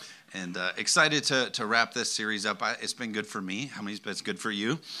And excited to wrap this series up. It's been good for me. How many's been good for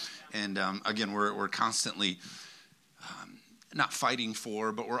you? And again, we're constantly not fighting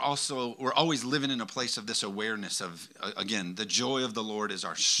for, but we're always living in a place of this awareness of, again, the joy of the Lord is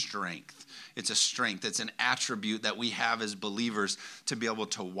our strength. It's a strength. It's an attribute that we have as believers to be able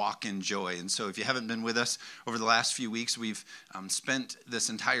to walk in joy. And so if you haven't been with us over the last few weeks, we've spent this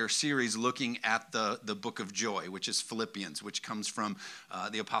entire series looking at the book of joy, which is Philippians, which comes from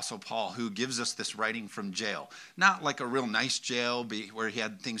the Apostle Paul, who gives us this writing from jail. Not like a real nice jail where he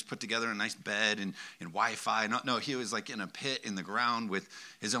had things put together, a nice bed and Wi-Fi. No, he was like in a pit in the ground with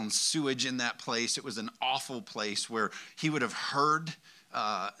his own sewage in that place. It was an awful place where he would have heard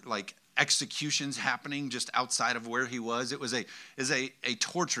executions happening just outside of where he was. It was a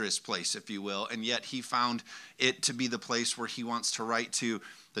torturous place, if you will, and yet he found it to be the place where he wants to write to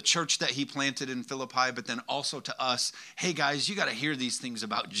the church that he planted in Philippi, but then also to us, hey guys, you got to hear these things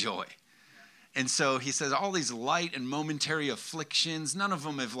about joy. And so he says, all these light and momentary afflictions, none of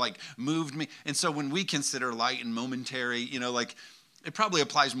them have moved me. And so when we consider light and momentary, it probably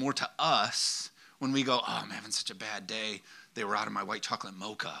applies more to us when we go, oh, I'm having such a bad day. They were out of my white chocolate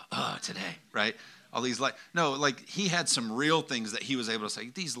mocha today, right? All these he had some real things that he was able to say,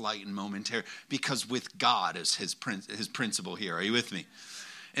 these light and momentary, because with God is his principle here. Are you with me?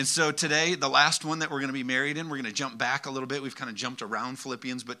 And so today, the last one that we're going to be married in, we're going to jump back a little bit. We've kind of jumped around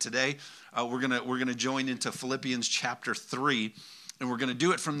Philippians, but today we're going to join into Philippians chapter 3, and we're going to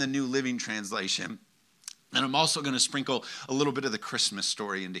do it from the New Living Translation. And I'm also going to sprinkle a little bit of the Christmas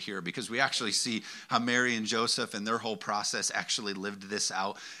story into here because we actually see how Mary and Joseph and their whole process actually lived this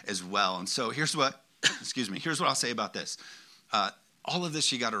out as well. And so here's what I'll say about this. All of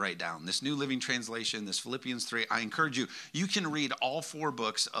this you got to write down. This New Living Translation, this Philippians 3, I encourage you. You can read all 4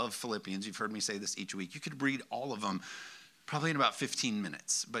 books of Philippians. You've heard me say this each week. You could read all of them probably in about 15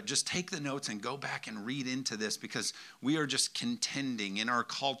 minutes. But just take the notes and go back and read into this because we are just contending in our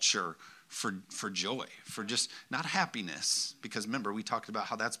culture for joy, for just not happiness, because remember, we talked about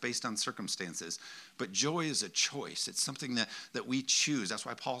how that's based on circumstances, but joy is a choice. It's something that we choose. That's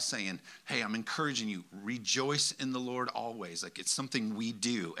why Paul's saying, hey, I'm encouraging you, rejoice in the Lord always. It's something we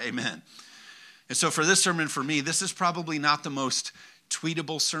do. Amen. And so for this sermon, for me, this is probably not the most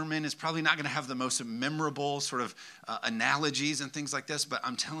tweetable sermon. It's probably not going to have the most memorable sort of analogies and things like this, but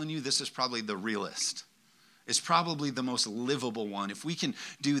I'm telling you, this is probably the realest. It's probably the most livable one. If we can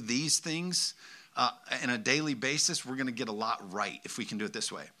do these things on a daily basis, we're going to get a lot right if we can do it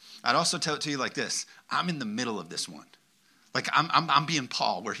this way. I'd also tell it to you like this. I'm in the middle of this one. I'm being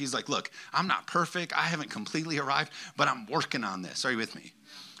Paul, where he's like, look, I'm not perfect. I haven't completely arrived, but I'm working on this. Are you with me?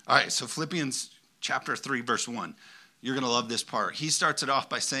 All right, so Philippians chapter 3, verse 1. You're going to love this part. He starts it off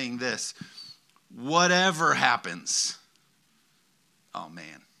by saying this, whatever happens. Oh,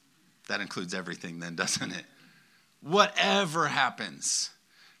 man. That includes everything then, doesn't it? Whatever happens.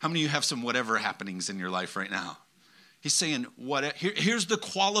 How many of you have some whatever happenings in your life right now? He's saying, here's the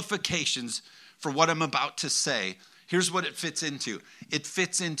qualifications for what I'm about to say. Here's what it fits into. It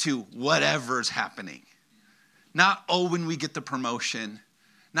fits into whatever's happening. Not, when we get the promotion.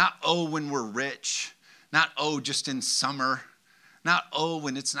 Not, when we're rich. Not, just in summer. Not,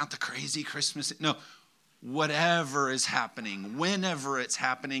 when it's not the crazy Christmas. No, whatever is happening, whenever it's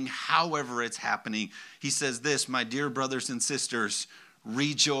happening, however it's happening, he says this, my dear brothers and sisters,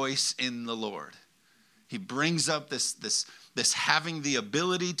 rejoice in the Lord. He brings up this having the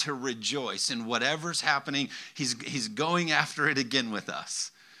ability to rejoice in whatever's happening. He's going after it again with us.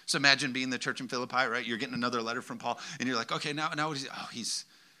 So imagine being the church in Philippi, right? You're getting another letter from Paul, and you're like, okay, now what is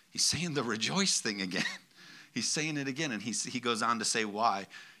he's saying the rejoice thing again. He's saying it again, and he goes on to say why.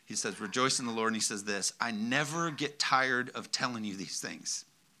 He says, rejoice in the Lord, and he says this, I never get tired of telling you these things.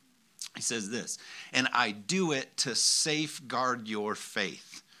 He says this, and I do it to safeguard your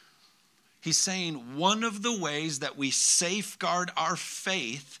faith. He's saying one of the ways that we safeguard our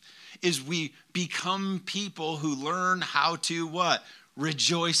faith is we become people who learn how to what?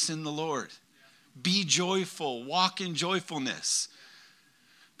 Rejoice in the Lord. Be joyful, walk in joyfulness.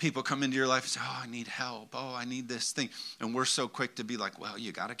 People come into your life and say, I need help. I need this thing. And we're so quick to be like, well,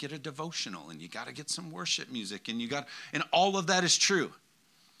 you got to get a devotional and you got to get some worship music and all of that is true.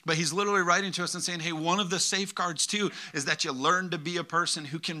 But he's literally writing to us and saying, hey, one of the safeguards too is that you learn to be a person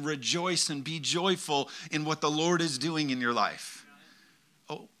who can rejoice and be joyful in what the Lord is doing in your life.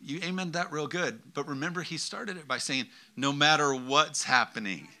 Oh, you amen that real good. But remember, he started it by saying, no matter what's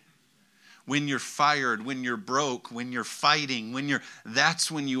happening, when you're fired, when you're broke, when you're fighting,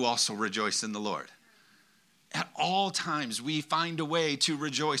 that's when you also rejoice in the Lord. At all times, we find a way to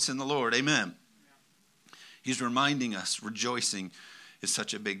rejoice in the Lord. Amen. He's reminding us, rejoicing is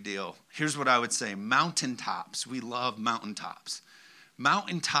such a big deal. Here's what I would say. Mountaintops. We love mountaintops.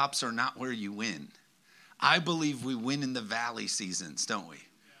 Mountaintops are not where you win. I believe we win in the valley seasons, don't we?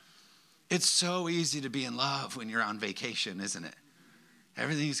 It's so easy to be in love when you're on vacation, isn't it?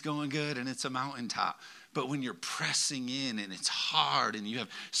 Everything's going good and it's a mountaintop. But when you're pressing in and it's hard and you have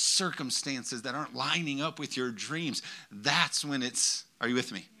circumstances that aren't lining up with your dreams, that's when it's, are you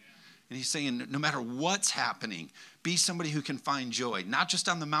with me? And he's saying, no matter what's happening, be somebody who can find joy, not just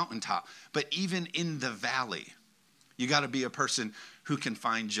on the mountaintop, but even in the valley. You got to be a person who can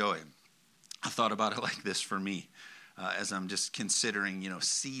find joy. I thought about it like this for me as I'm just considering,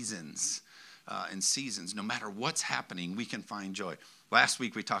 seasons and seasons. No matter what's happening, we can find joy. Last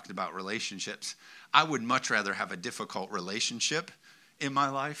week we talked about relationships. I would much rather have a difficult relationship in my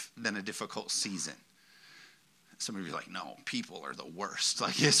life than a difficult season. Some of you are like, no, people are the worst.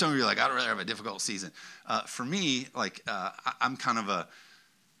 Like, yeah, some of you are like, I'd rather have a difficult season. For me, like, I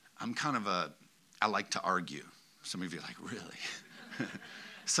like to argue. Some of you are like, really?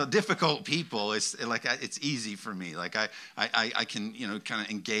 So difficult people, it's easy for me. Like I can, kind of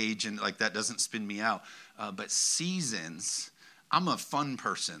engage and like that doesn't spin me out. But seasons, I'm a fun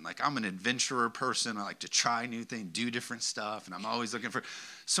person. Like I'm an adventurer person. I like to try new things, do different stuff. And I'm always looking for,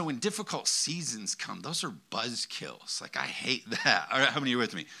 so when difficult seasons come, those are buzzkills. Like I hate that. All right, how many are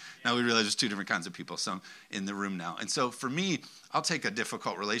with me? Now we realize there's two different kinds of people, some in the room now. And so for me, I'll take a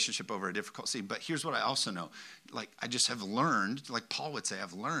difficult relationship over a difficult season. But here's what I also know. Like I just have learned, like Paul would say,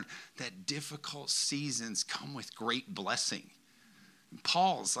 I've learned that difficult seasons come with great blessing.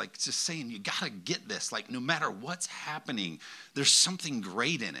 Paul's like just saying, you got to get this. Like no matter what's happening, there's something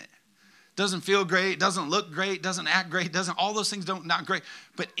great in it. Doesn't feel great, doesn't look great, doesn't act great, all those things not great.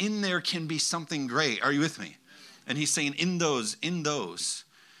 But in there can be something great. Are you with me? And he's saying in those,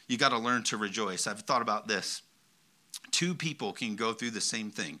 you got to learn to rejoice. I've thought about this. Two people can go through the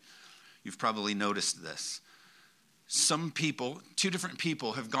same thing. You've probably noticed this. Some people, two different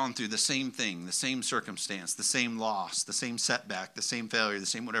people have gone through the same thing, the same circumstance, the same loss, the same setback, the same failure, the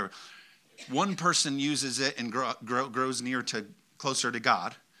same whatever. One person uses it and grows closer to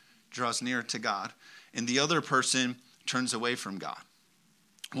God, draws near to God, and the other person turns away from God.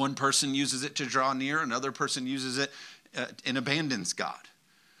 One person uses it to draw near, another person uses it and abandons God.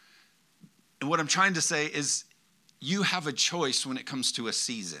 And what I'm trying to say is you have a choice when it comes to a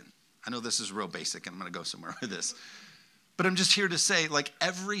season. I know this is real basic, and I'm going to go somewhere with this. But I'm just here to say, like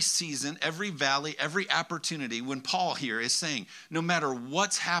every season, every valley, every opportunity, when Paul here is saying, no matter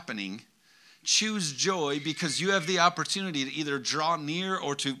what's happening, choose joy because you have the opportunity to either draw near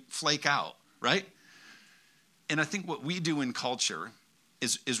or to flake out, right? And I think what we do in culture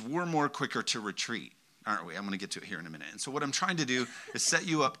is we're more quicker to retreat, aren't we? I'm going to get to it here in a minute. And so what I'm trying to do is set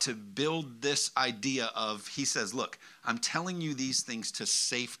you up to build this idea of, he says, look, I'm telling you these things to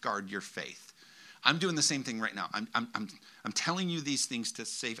safeguard your faith. I'm doing the same thing right now. I'm telling you these things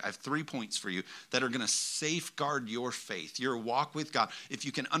to I have 3 points for you that are going to safeguard your faith, your walk with God. If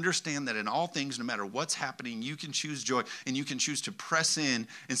you can understand that in all things, no matter what's happening, you can choose joy and you can choose to press in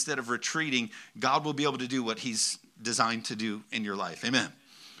instead of retreating, God will be able to do what he's designed to do in your life. Amen.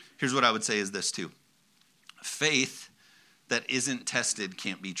 Here's what I would say is this too. Faith that isn't tested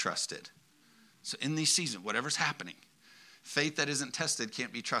can't be trusted. So in these seasons, whatever's happening, faith that isn't tested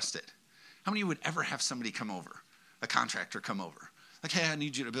can't be trusted. How many would ever have somebody come over, a contractor come over? Like, hey, I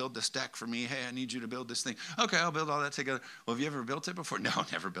need you to build this deck for me. Hey, I need you to build this thing. Okay, I'll build all that together. Well, have you ever built it before? No,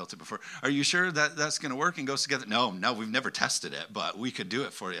 never built it before. Are you sure that that's going to work and goes together? No, we've never tested it, but we could do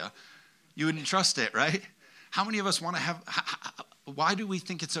it for you. You wouldn't trust it, right? How many of us want to have, why do we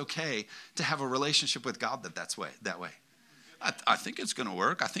think it's okay to have a relationship with God that way? I think it's going to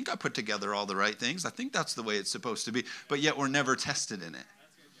work. I think I put together all the right things. I think that's the way it's supposed to be, but yet we're never tested in it.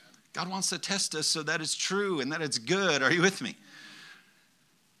 God wants to test us so that it's true and that it's good. Are you with me?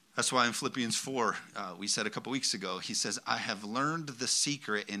 That's why in Philippians 4, we said a couple weeks ago, he says, I have learned the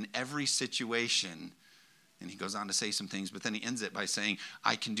secret in every situation. And he goes on to say some things, but then he ends it by saying,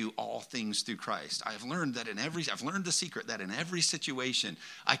 I can do all things through Christ. I've learned the secret that in every situation,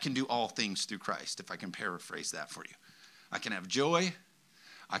 I can do all things through Christ, if I can paraphrase that for you. I can have joy.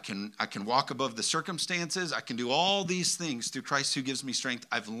 I can walk above the circumstances. I can do all these things through Christ who gives me strength.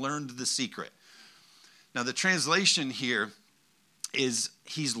 I've learned the secret. Now, the translation here is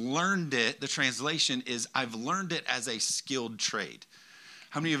he's learned it. The translation is I've learned it as a skilled trade.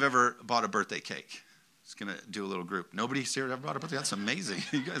 How many of you have ever bought a birthday cake? It's going to do a little group. Nobody here ever bought a birthday? That's amazing.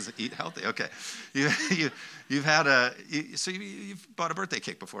 You guys eat healthy. Okay. You've bought a birthday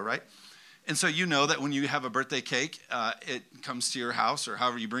cake before, right? And so you know that when you have a birthday cake, it comes to your house or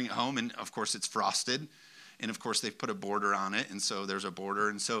however you bring it home, and of course it's frosted. And of course, they've put a border on it. And so there's a border.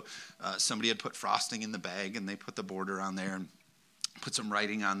 And so somebody had put frosting in the bag, and they put the border on there and put some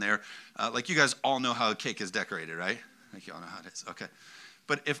writing on there. Like you guys all know how a cake is decorated, right? Like you all know how it is. Okay.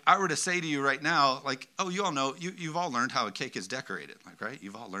 But if I were to say to you right now, like, oh, you all know, you've all learned how a cake is decorated, like, right?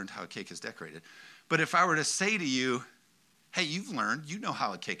 You've all learned how a cake is decorated. But if I were to say to you, hey, you know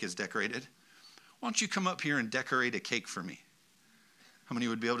how a cake is decorated. Why don't you come up here and decorate a cake for me? How many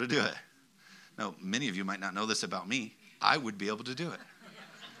would be able to do it? Now, many of you might not know this about me. I would be able to do it.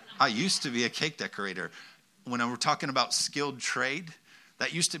 I used to be a cake decorator. When we're talking about skilled trade,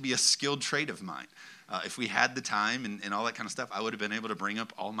 that used to be a skilled trade of mine. If we had the time and all that kind of stuff, I would have been able to bring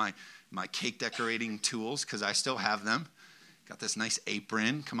up all my cake decorating tools because I still have them. Got this nice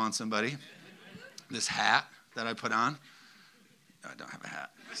apron. Come on, somebody. This hat that I put on. I don't have a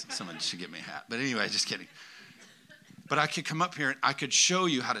hat. Someone should get me a hat. But anyway, just kidding. But I could come up here and I could show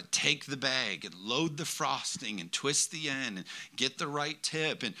you how to take the bag and load the frosting and twist the end and get the right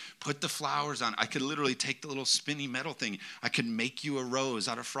tip and put the flowers on. I could literally take the little spinny metal thing. I could make you a rose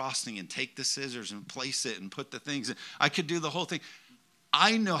out of frosting and take the scissors and place it and put the things in. I could do the whole thing.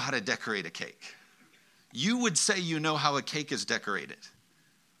 I know how to decorate a cake. You would say you know how a cake is decorated,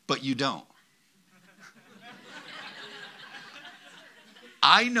 but you don't.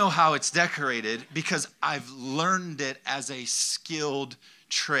 I know how it's decorated because I've learned it as a skilled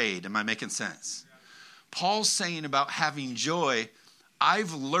trade. Am I making sense? Paul's saying about having joy,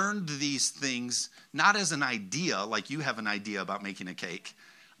 I've learned these things not as an idea, like you have an idea about making a cake.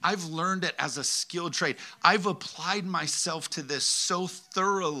 I've learned it as a skilled trade. I've applied myself to this so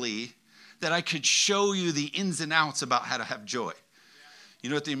thoroughly that I could show you the ins and outs about how to have joy.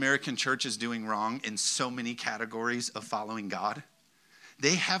 You know what the American church is doing wrong in so many categories of following God?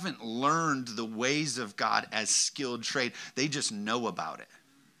 They haven't learned the ways of God as skilled trade. They just know about it.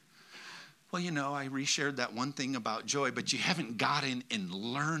 Well, you know, I reshared that one thing about joy, but you haven't gotten and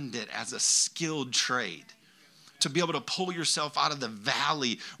learned it as a skilled trade. To be able to pull yourself out of the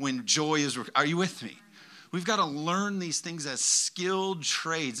valley when joy is, are you with me? We've got to learn these things as skilled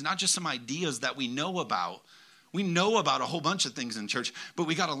trades, not just some ideas that we know about. We know about a whole bunch of things in church, but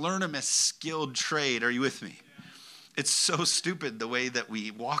we got to learn them as skilled trade. Are you with me? It's so stupid the way that we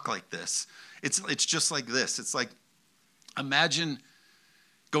walk like this. It's just like this. It's like, imagine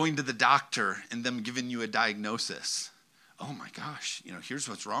going to the doctor and them giving you a diagnosis. Oh my gosh, you know, here's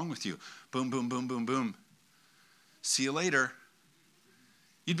what's wrong with you. Boom, boom, boom, boom, boom. See you later.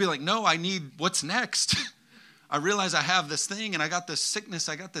 You'd be like, no, I need, what's next? I realize I have this thing and I got this sickness,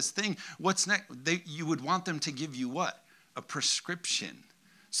 I got this thing. What's next? You would want them to give you what? A prescription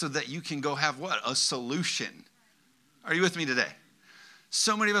so that you can go have what? A solution. Are you with me today?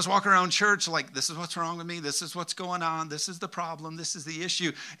 So many of us walk around church like, this is what's wrong with me. This is what's going on. This is the problem. This is the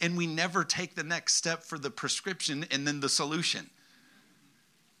issue. And we never take the next step for the prescription and then the solution.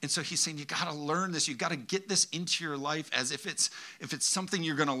 And so he's saying, you got to learn this. You got to get this into your life as if it's something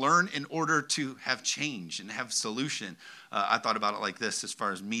you're going to learn in order to have change and have solution. I thought about it like this as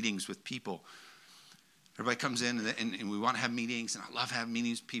far as meetings with people. Everybody comes in and we want to have meetings, and I love having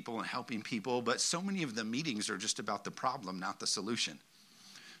meetings with people and helping people, but so many of the meetings are just about the problem, not the solution.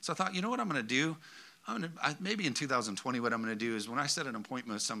 So I thought, you know what I'm going to do? Maybe in 2020 what I'm going to do is when I set an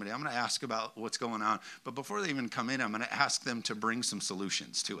appointment with somebody, I'm going to ask about what's going on. But before they even come in, I'm going to ask them to bring some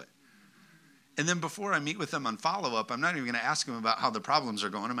solutions to it. And then before I meet with them on follow-up, I'm not even going to ask them about how the problems are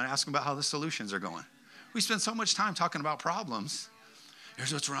going. I'm going to ask them about how the solutions are going. We spend so much time talking about problems.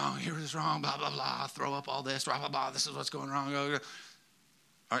 Here's what's wrong, here's what's wrong, blah, blah, blah, throw up all this, blah, blah, blah, this is what's going wrong. All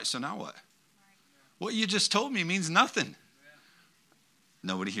right, so now what? What you just told me means nothing.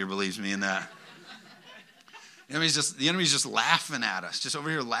 Nobody here believes me in that. The enemy's just laughing at us, just over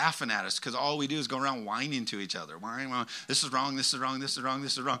here laughing at us because all we do is go around whining to each other. Whining, this is wrong, this is wrong, this is wrong,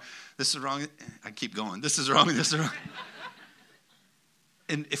 this is wrong, this is wrong. I keep going. This is wrong, this is wrong.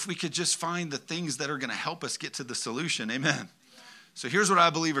 And if we could just find the things that are going to help us get to the solution, amen. So here's what I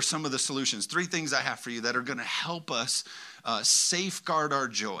believe are some of the solutions. 3 things I have for you that are going to help us safeguard our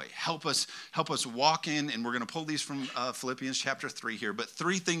joy. Help us walk in, and we're going to pull these from Philippians chapter 3 here. But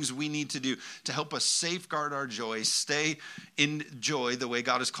 3 things we need to do to help us safeguard our joy, stay in joy the way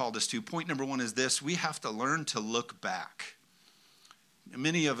God has called us to. Point number 1 is this: we have to learn to look back.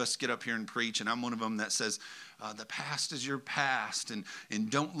 Many of us get up here and preach, and I'm one of them that says, the past is your past, and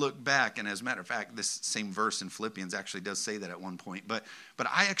don't look back. And as a matter of fact, this same verse in Philippians actually does say that at one point. But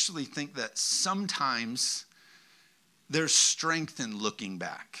I actually think that sometimes there's strength in looking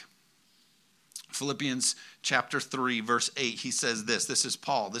back. Philippians chapter 3, verse 8, he says this. This is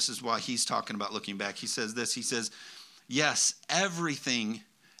Paul. This is why he's talking about looking back. He says this. He says, yes, everything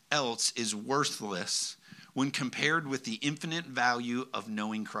else is worthless when compared with the infinite value of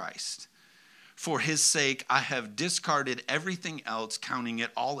knowing Christ. For his sake, I have discarded everything else, counting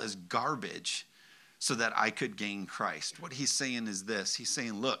it all as garbage, so that I could gain Christ. What he's saying is this. He's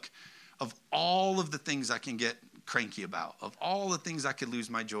saying, look, of all of the things I can get cranky about, of all the things I could lose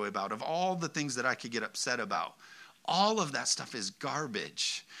my joy about, of all the things that I could get upset about, all of that stuff is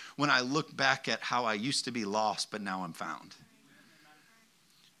garbage when I look back at how I used to be lost, but now I'm found.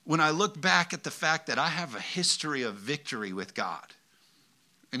 When I look back at the fact that I have a history of victory with God.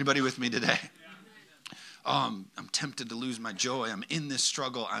 Anybody with me today? I'm tempted to lose my joy. I'm in this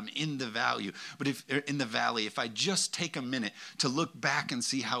struggle. I'm in the valley. But if I just take a minute to look back and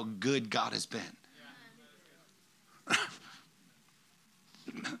see how good God has been.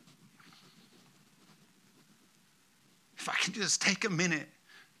 If I can just take a minute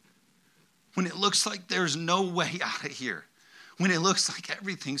when it looks like there's no way out of here, when it looks like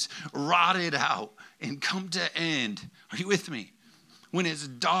everything's rotted out and come to end. Are you with me? When it's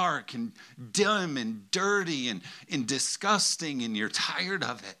dark and dim and dirty and disgusting and you're tired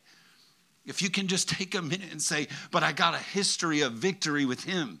of it. If you can just take a minute and say, but I got a history of victory with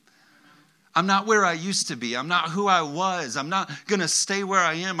him. I'm not where I used to be. I'm not who I was. I'm not going to stay where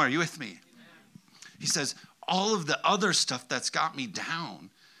I am. Are you with me? He says, all of the other stuff that's got me down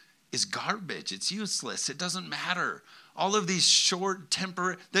is garbage. It's useless. It doesn't matter. All of these short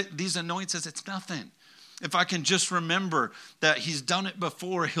temporary, these annoyances, it's nothing. If I can just remember that he's done it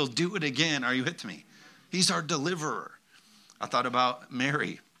before, he'll do it again. Are you with me? He's our deliverer. I thought about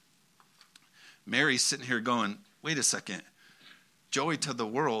Mary. Mary's sitting here going, wait a second. Joy to the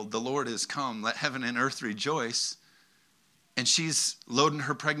world, the Lord has come. Let heaven and earth rejoice. And she's loading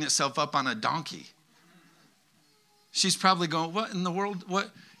her pregnant self up on a donkey. She's probably going, what in the world?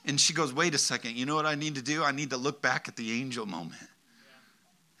 What? And she goes, wait a second. You know what I need to do? I need to look back at the angel moment.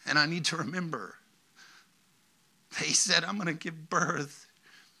 And I need to remember. He said, I'm going to give birth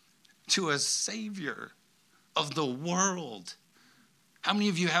to a Savior of the world. How many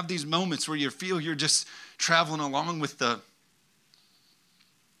of you have these moments where you feel you're just traveling along with the...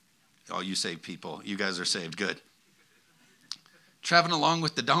 Oh, you saved people. You guys are saved. Good. Traveling along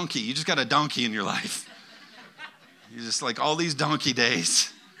with the donkey. You just got a donkey in your life. You're just like all these donkey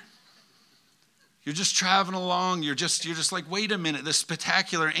days. You're just traveling along. You're just like, wait a minute. The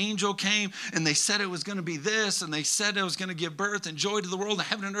spectacular angel came and they said it was going to be this. And they said it was going to give birth and joy to the world. And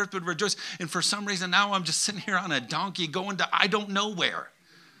heaven and earth would rejoice. And for some reason now I'm just sitting here on a donkey going to I don't know where.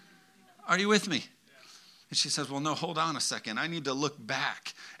 Are you with me? And she says, well, no, hold on a second. I need to look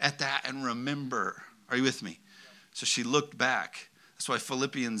back at that and remember. Are you with me? So she looked back. That's why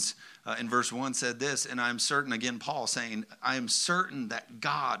Philippians in verse 1 said this, and I'm certain, again, Paul saying, I am certain that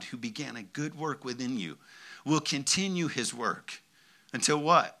God who began a good work within you will continue his work until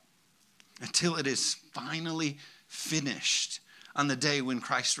what? Until it is finally finished on the day when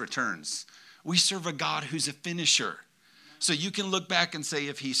Christ returns. We serve a God who's a finisher. So you can look back and say,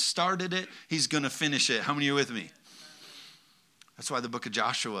 if he started it, he's going to finish it. How many are with me? That's why the book of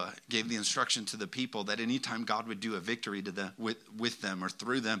Joshua gave the instruction to the people that anytime God would do a victory to with them or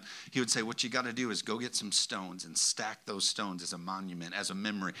through them, he would say, what you got to do is go get some stones and stack those stones as a monument, as a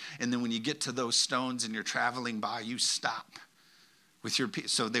memory. And then when you get to those stones and you're traveling by, you stop with your people.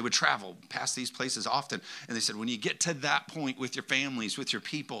 So they would travel past these places often. And they said, when you get to that point with your families, with your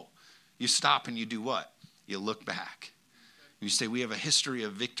people, you stop and you do what? You look back. And you say, we have a history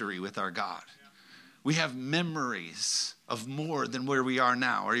of victory with our God. We have memories of more than where we are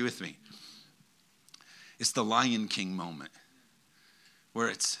now. Are you with me? It's the Lion King moment where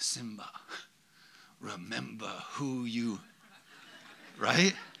it's Simba, remember who you,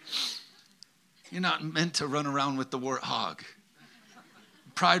 right? You're not meant to run around with the warthog.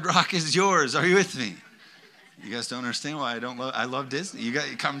 Pride Rock is yours. Are you with me? You guys don't understand why I love Disney.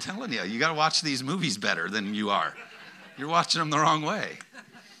 I'm telling you, you got to watch these movies better than you are. You're watching them the wrong way.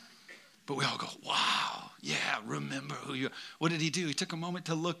 But we all go, wow, yeah, remember who you are. What did he do? He took a moment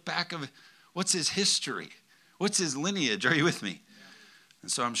to look back of what's his history? What's his lineage? Are you with me? Yeah.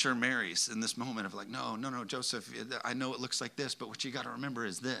 And so I'm sure Mary's in this moment of like, no, Joseph, I know it looks like this, but what you got to remember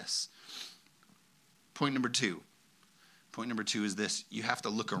is this. Point number two is this. You have to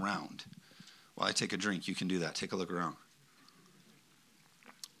look around. While I take a drink, you can do that. Take a look around.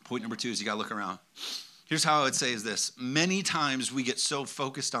 Point number 2 is you got to look around. Here's how I would say is this. Many times we get so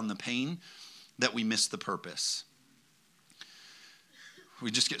focused on the pain that we miss the purpose.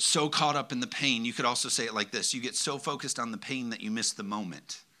 We just get so caught up in the pain. You could also say it like this. You get so focused on the pain that you miss the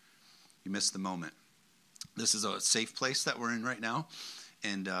moment. You miss the moment. This is a safe place that we're in right now.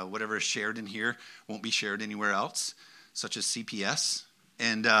 And whatever is shared in here won't be shared anywhere else, such as CPS.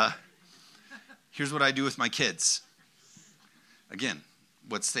 And Here's what I do with my kids. Again,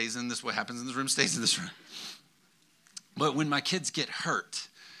 what happens in this room stays in this room. But when my kids get hurt,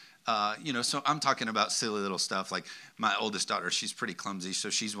 so I'm talking about silly little stuff. Like my oldest daughter, she's pretty clumsy, so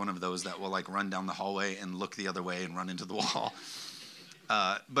she's one of those that will like run down the hallway and look the other way and run into the wall.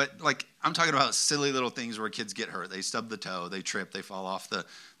 But like I'm talking about silly little things where kids get hurt. They stub the toe, they trip, they fall off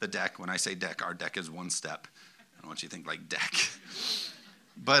the deck. When I say deck, our deck is one step. I don't want you to think like deck.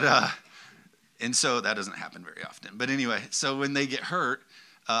 But and so that doesn't happen very often. But anyway, so when they get hurt,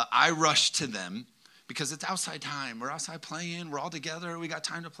 I rush to them. Because it's outside time. We're outside playing. We're all together. We got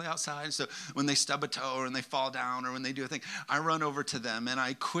time to play outside. So when they stub a toe or when they fall down or when they do a thing, I run over to them and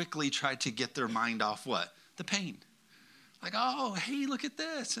I quickly try to get their mind off what? The pain. Like, oh, hey, look at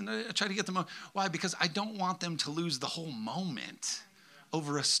this. And I try to get them. Why? Because I don't want them to lose the whole moment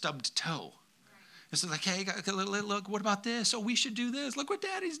over a stubbed toe. It's like, hey, look, what about this? Oh, we should do this. Look what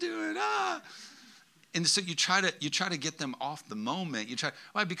Daddy's doing. And so you try to get them off the moment.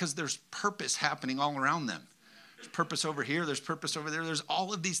 Why? Because there's purpose happening all around them. There's purpose over here. There's purpose over there. There's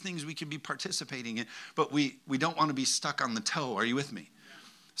all of these things we can be participating in, but we don't want to be stuck on the toe. Are you with me?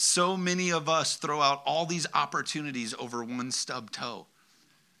 So many of us throw out all these opportunities over one stub toe.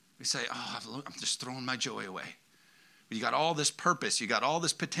 We say, oh, I'm just throwing my joy away. But you got all this purpose. You got all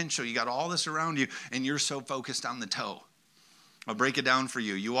this potential. You got all this around you, and you're so focused on the toe. I'll break it down for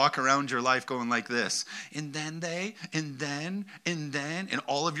you. You walk around your life going like this. And then and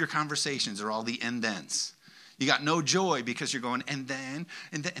all of your conversations are all the and thens. You got no joy because you're going, and then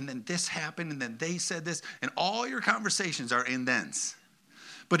this happened, and then they said this, and all your conversations are and thens.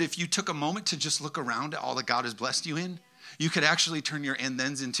 But if you took a moment to just look around at all that God has blessed you in, you could actually turn your and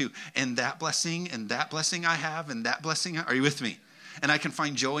thens into, and that blessing I have, and that blessing, are you with me? And I can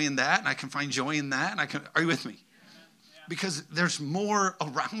find joy in that, and I can find joy in that, are you with me? Because there's more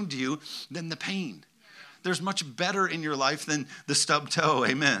around you than the pain. There's much better in your life than the stubbed toe.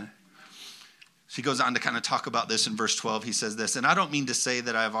 Amen. So he goes on to kind of talk about this in verse 12. He says this, and I don't mean to say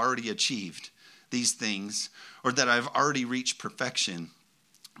that I've already achieved these things or that I've already reached perfection.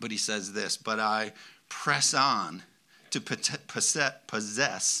 But he says this, but I press on to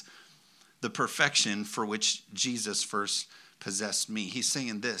possess the perfection for which Jesus first possessed me. He's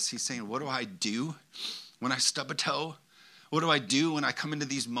saying this. He's saying, what do I do when I stub a toe? What do I do when I come into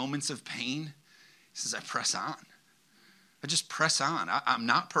these moments of pain? He says, I press on. I just press on. I'm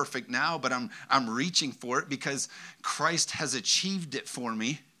not perfect now, but I'm reaching for it because Christ has achieved it for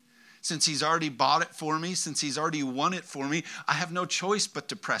me. Since he's already bought it for me, since he's already won it for me, I have no choice but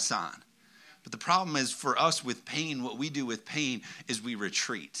to press on. But the problem is for us with pain, what we do with pain is we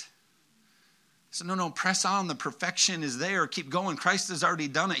retreat. So no, press on. The perfection is there. Keep going. Christ has already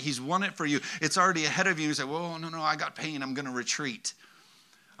done it. He's won it for you. It's already ahead of you. You say, well, no, I got pain. I'm going to retreat.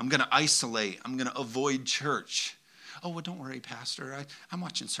 I'm going to isolate. I'm going to avoid church. Oh, well, don't worry, Pastor. I'm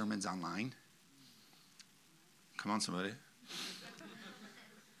watching sermons online. Come on, somebody.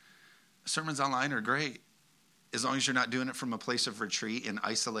 Sermons online are great as long as you're not doing it from a place of retreat and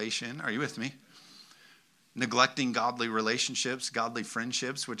isolation. Are you with me? Neglecting godly relationships, godly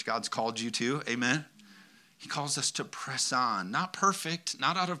friendships, which God's called you to. Amen. He calls us to press on. Not perfect,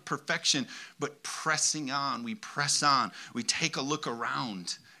 not out of perfection, but pressing on. We press on. We take a look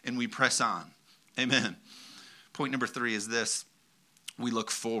around and we press on. Amen. Point number 3 is this. We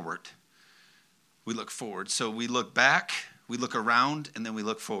look forward. We look forward. So we look back, we look around, and then we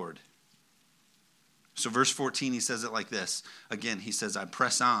look forward. So verse 14, he says it like this. Again, he says, I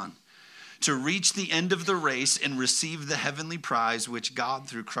press on to reach the end of the race and receive the heavenly prize which God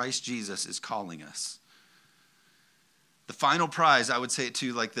through Christ Jesus is calling us. The final prize, I would say it to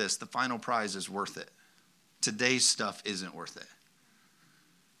you like this. The final prize is worth it. Today's stuff isn't worth it.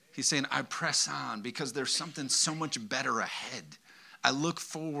 He's saying, I press on because there's something so much better ahead. I look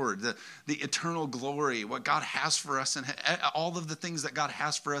forward, the eternal glory, what God has for us, and all of the things that God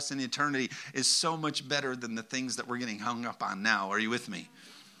has for us in eternity is so much better than the things that we're getting hung up on now. Are you with me?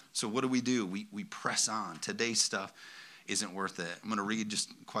 So what do? We press on. Today's stuff isn't worth it. I'm going to read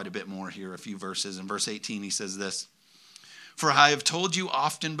just quite a bit more here, a few verses. In verse 18, he says this, for I have told you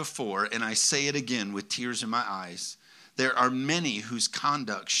often before, and I say it again with tears in my eyes, there are many whose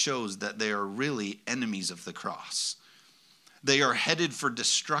conduct shows that they are really enemies of the cross. They are headed for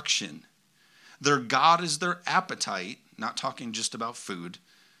destruction. Their God is their appetite, not talking just about food.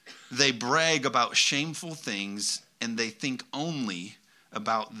 They brag about shameful things, and they think only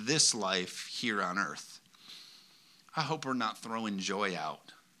about this life here on earth. I hope we're not throwing joy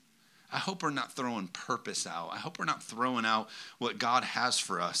out. I hope we're not throwing purpose out. I hope we're not throwing out what God has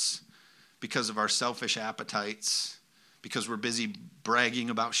for us because of our selfish appetites, because we're busy bragging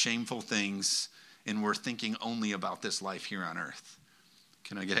about shameful things, and we're thinking only about this life here on earth.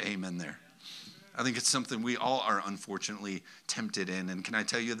 Can I get an amen there? I think it's something we all are unfortunately tempted in. And can I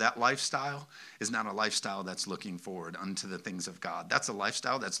tell you that lifestyle is not a lifestyle that's looking forward unto the things of God. That's a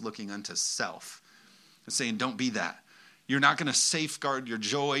lifestyle that's looking unto self. It's saying, don't be that. You're not going to safeguard your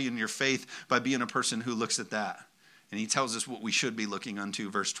joy and your faith by being a person who looks at that. And he tells us what we should be looking unto,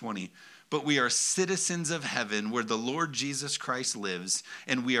 verse 20. But we are citizens of heaven where the Lord Jesus Christ lives,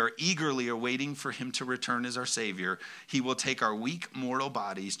 and we are eagerly awaiting for him to return as our Savior. He will take our weak mortal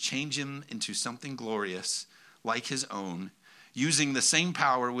bodies, change them into something glorious like his own, using the same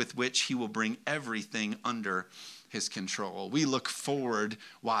power with which he will bring everything under his control. We look forward.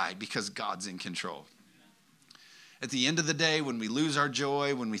 Why? Because God's in control. At the end of the day, when we lose our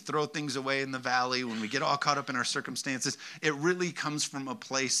joy, when we throw things away in the valley, when we get all caught up in our circumstances, it really comes from a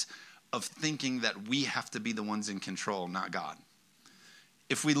place of thinking that we have to be the ones in control, not God.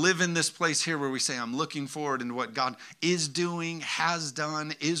 If we live in this place here where we say, I'm looking forward into what God is doing, has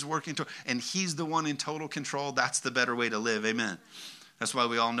done, is working toward, and he's the one in total control, that's the better way to live. Amen. That's why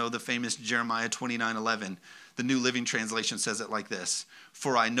we all know the famous Jeremiah 29:11. The New Living Translation says it like this.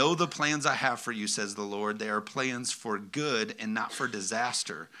 For I know the plans I have for you, says the Lord. They are plans for good and not for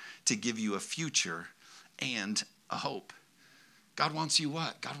disaster, to give you a future and a hope. God wants you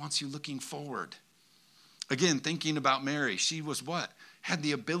what? God wants you looking forward. Again, thinking about Mary, she was what? Had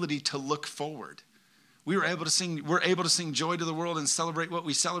the ability to look forward. We're able to sing joy to the world and celebrate what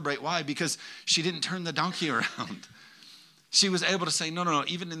we celebrate. Why? Because she didn't turn the donkey around. She was able to say, no,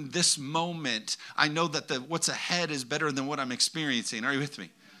 even in this moment, I know that what's ahead is better than what I'm experiencing. Are you with me?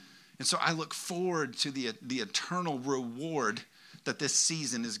 And so I look forward to the eternal reward that this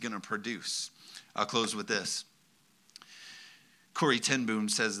season is going to produce. I'll close with this. Corrie ten Boom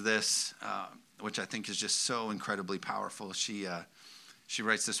says this, which I think is just so incredibly powerful. She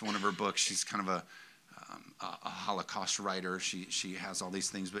writes this in one of her books. She's kind of a Holocaust writer. She has all these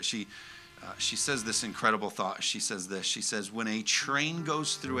things, but she says this incredible thought. She says this. She says, when a train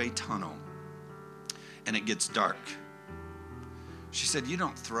goes through a tunnel and it gets dark, she said, you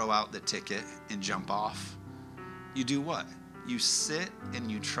don't throw out the ticket and jump off. You do what? You sit and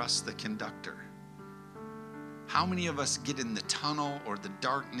you trust the conductor. How many of us get in the tunnel or the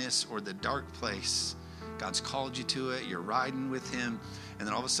darkness or the dark place? God's called you to it. You're riding with him. And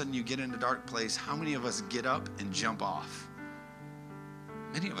then all of a sudden you get in a dark place. How many of us get up and jump off?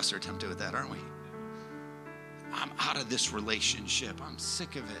 Many of us are tempted with that, aren't we? I'm out of this relationship. I'm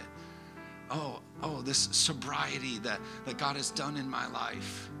sick of it. Oh, this sobriety that God has done in my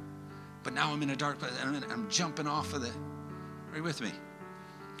life. But now I'm in a dark place and I'm jumping off of it. Are you with me?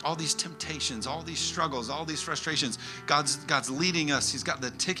 All these temptations, all these struggles, all these frustrations. God's leading us. He's got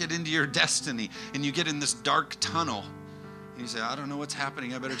the ticket into your destiny. And you get in this dark tunnel. And you say, I don't know what's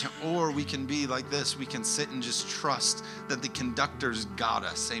happening. I better jump. Or we can be like this. We can sit and just trust that the conductor's got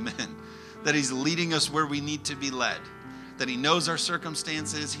us. Amen. That he's leading us where we need to be led. That he knows our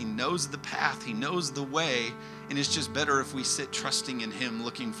circumstances. He knows the path. He knows the way. And it's just better if we sit trusting in him,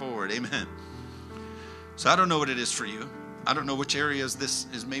 looking forward. Amen. So I don't know what it is for you. I don't know which areas this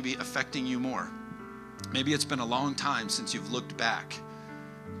is maybe affecting you more. Maybe it's been a long time since you've looked back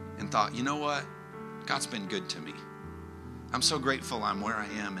and thought, you know what? God's been good to me. I'm so grateful I'm where I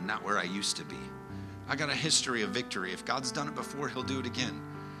am and not where I used to be. I got a history of victory. If God's done it before, he'll do it again.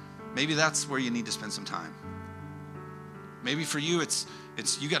 Maybe that's where you need to spend some time. Maybe for you, it's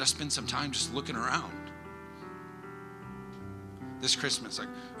you got to spend some time just looking around. This Christmas,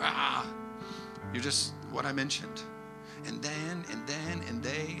 you're just what I mentioned. And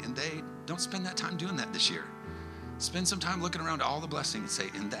they. Don't spend that time doing that this year. Spend some time looking around at all the blessings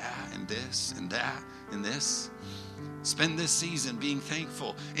and say, and that, and this, and that, and this. Spend this season being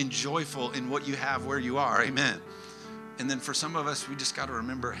thankful and joyful in what you have where you are. Amen. And then for some of us, we just got to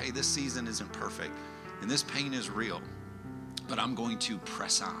remember, hey, this season isn't perfect. And this pain is real. But I'm going to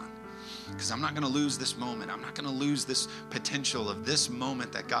press on. Because I'm not going to lose this moment. I'm not going to lose this potential of this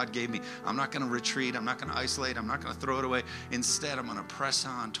moment that God gave me. I'm not going to retreat. I'm not going to isolate. I'm not going to throw it away. Instead, I'm going to press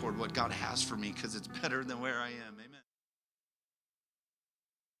on toward what God has for me because it's better than where I am. Amen.